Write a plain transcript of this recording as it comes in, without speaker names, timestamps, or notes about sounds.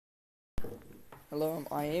Hello,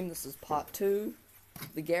 I am. This is part 2,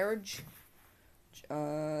 the garage.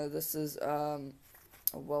 This is a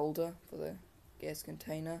welder for the gas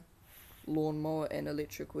container, lawnmower and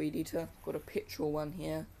electric weed eater. Got a petrol one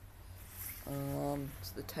here. It's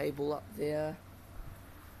the table up there.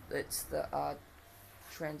 It's the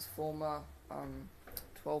transformer,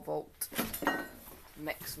 12 volt,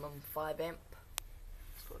 maximum 5 amp.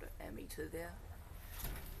 It's got an ammeter there.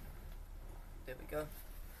 There we go.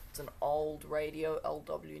 It's an old radio,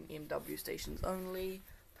 LW and MW stations only.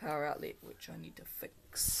 Power outlet, which I need to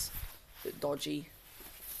fix. A bit dodgy.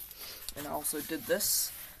 And I also did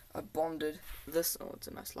this. I bonded this. Oh, it's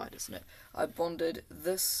a nice light, isn't it? I bonded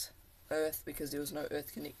this earth because there was no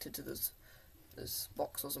earth connected to this. This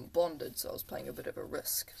box wasn't bonded, so I was playing a bit of a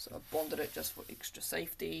risk. So I bonded it just for extra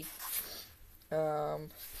safety.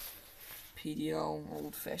 pt1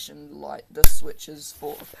 old-fashioned light. This switch is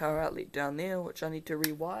for a power outlet down there, which I need to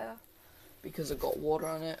rewire because it got water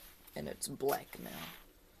on it and it's black now.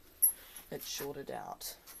 It's shorted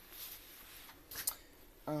out.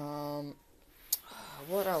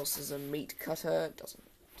 What else is a meat cutter? It doesn't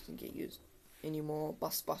get used anymore.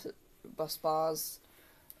 Bus bars.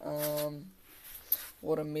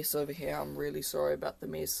 What a mess over here. I'm really sorry about the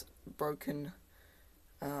mess. Broken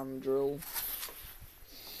drill.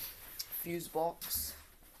 Fuse box.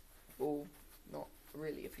 Well, not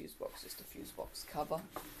really a fuse box, just a fuse box cover.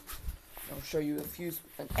 I'll show you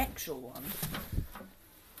an actual one.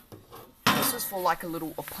 This is for like a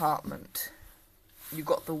little apartment. You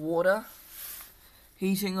got the water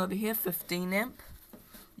heating over here, 15 amp.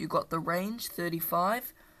 You got the range,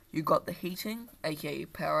 35. You got the heating, aka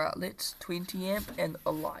power outlets, 20 amp, and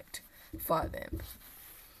a light, 5 amp.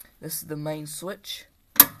 This is the main switch,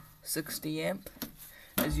 60 amp.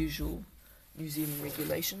 As usual, New Zealand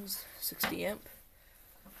regulations, 60 amp.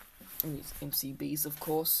 And these MCBs, of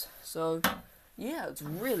course. So, yeah, it's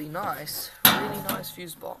really nice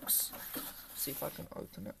fuse box. See if I can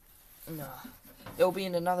open it. Nah, it'll be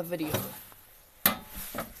in another video.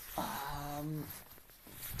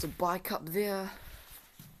 It's a bike up there.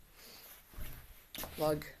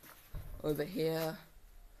 Plug over here.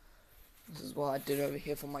 This is what I did over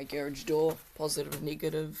here for my garage door. Positive,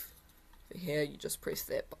 negative. For here, you just press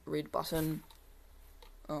that red button.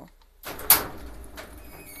 Oh.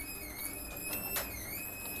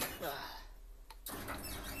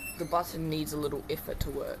 The button needs a little effort to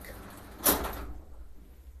work.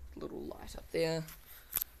 Little light up there.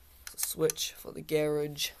 It's a switch for the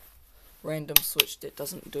garage. Random switch that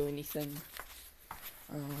doesn't do anything.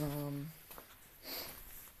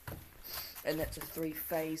 And that's a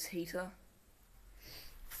 3-phase heater.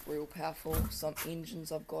 Real powerful. Some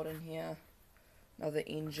engines I've got in here. Another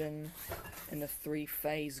engine and a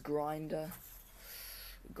 3-phase grinder.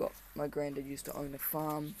 My granddad used to own a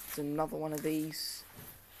farm. It's another one of these.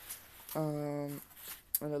 An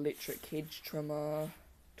electric hedge trimmer,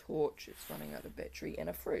 torch, it's running out of battery, and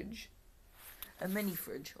a fridge. A mini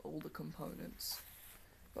fridge, all the components.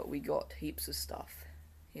 But we got heaps of stuff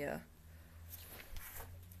here.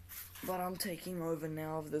 But I'm taking over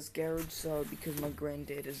now of this garage, because my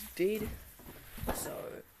granddad is dead. So,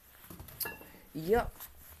 yep,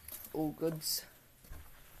 all goods.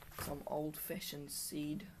 Some old-fashioned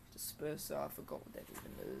seed disperser, I forgot what that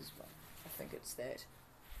even is, but I think it's that.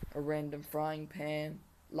 A random frying pan.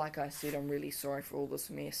 Like I said, I'm really sorry for all this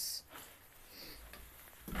mess.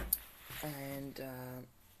 And,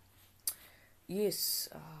 yes,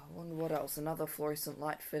 I wonder what else. Another fluorescent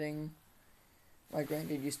light fitting. My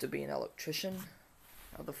granddad used to be an electrician.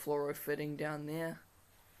 Another fluoro fitting down there.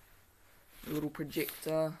 A little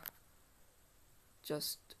projector.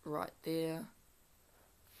 Just right there.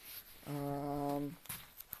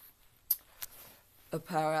 A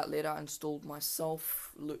power outlet I installed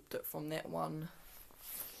myself. Looped it from that one.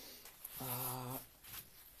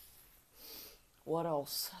 What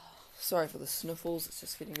else? Sorry for the sniffles, it's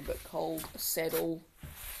just getting a bit cold. A saddle.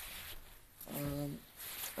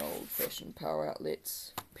 Old-fashioned power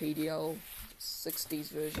outlets. PDL. 60s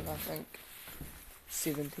version, I think.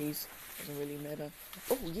 70s. Doesn't really matter.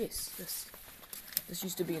 Oh, yes. This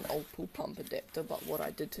used to be an old pool pump adapter, but what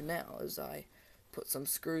I did to now is I put some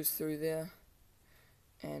screws through there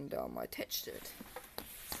and I attached it.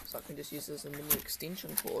 So I can just use this as a mini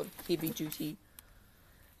extension cord. Heavy duty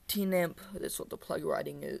 10 amp, that's what the plug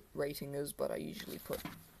rating is, but I usually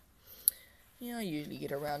I usually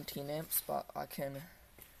get around 10 amps, but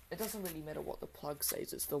it doesn't really matter what the plug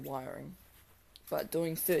says, it's the wiring. But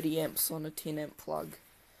doing 30 amps on a 10 amp plug,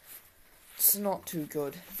 it's not too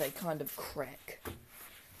good. They kind of crack.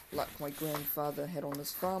 Like my grandfather had on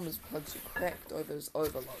his farm, his plugs were cracked over his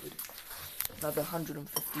overload. Another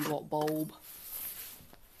 150 watt bulb.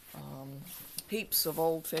 Heaps of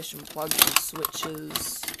old-fashioned plugs and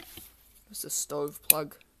switches. There's a stove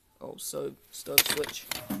plug, also stove switch,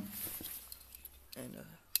 and a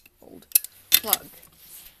old plug.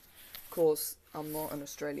 Of course, I'm not in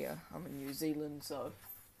Australia, I'm in New Zealand, so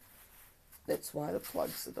that's why the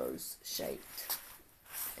plugs are those shaped.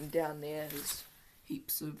 And down there is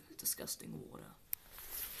heaps of disgusting water.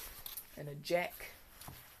 And a jack.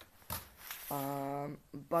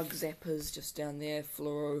 Bug zappers just down there,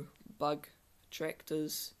 fluoro bug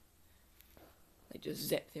attractors. They just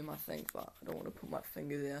zap them, I think, but I don't want to put my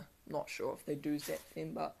finger there. Not sure if they do zap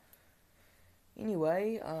them, but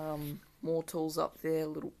anyway, more tools up there,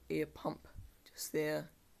 little air pump just there.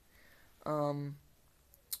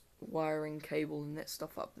 Wiring cable and that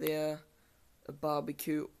stuff up there. A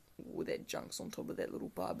barbecue, all that junk's on top of that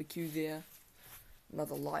little barbecue there.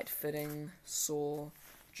 Another light fitting, saw,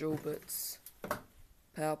 drill bits,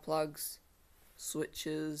 power plugs,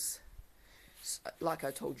 switches. Like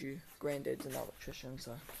I told you, Granddad's an electrician,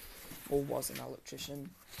 or was an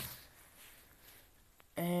electrician.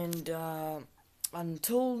 And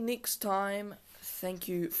until next time, thank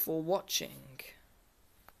you for watching.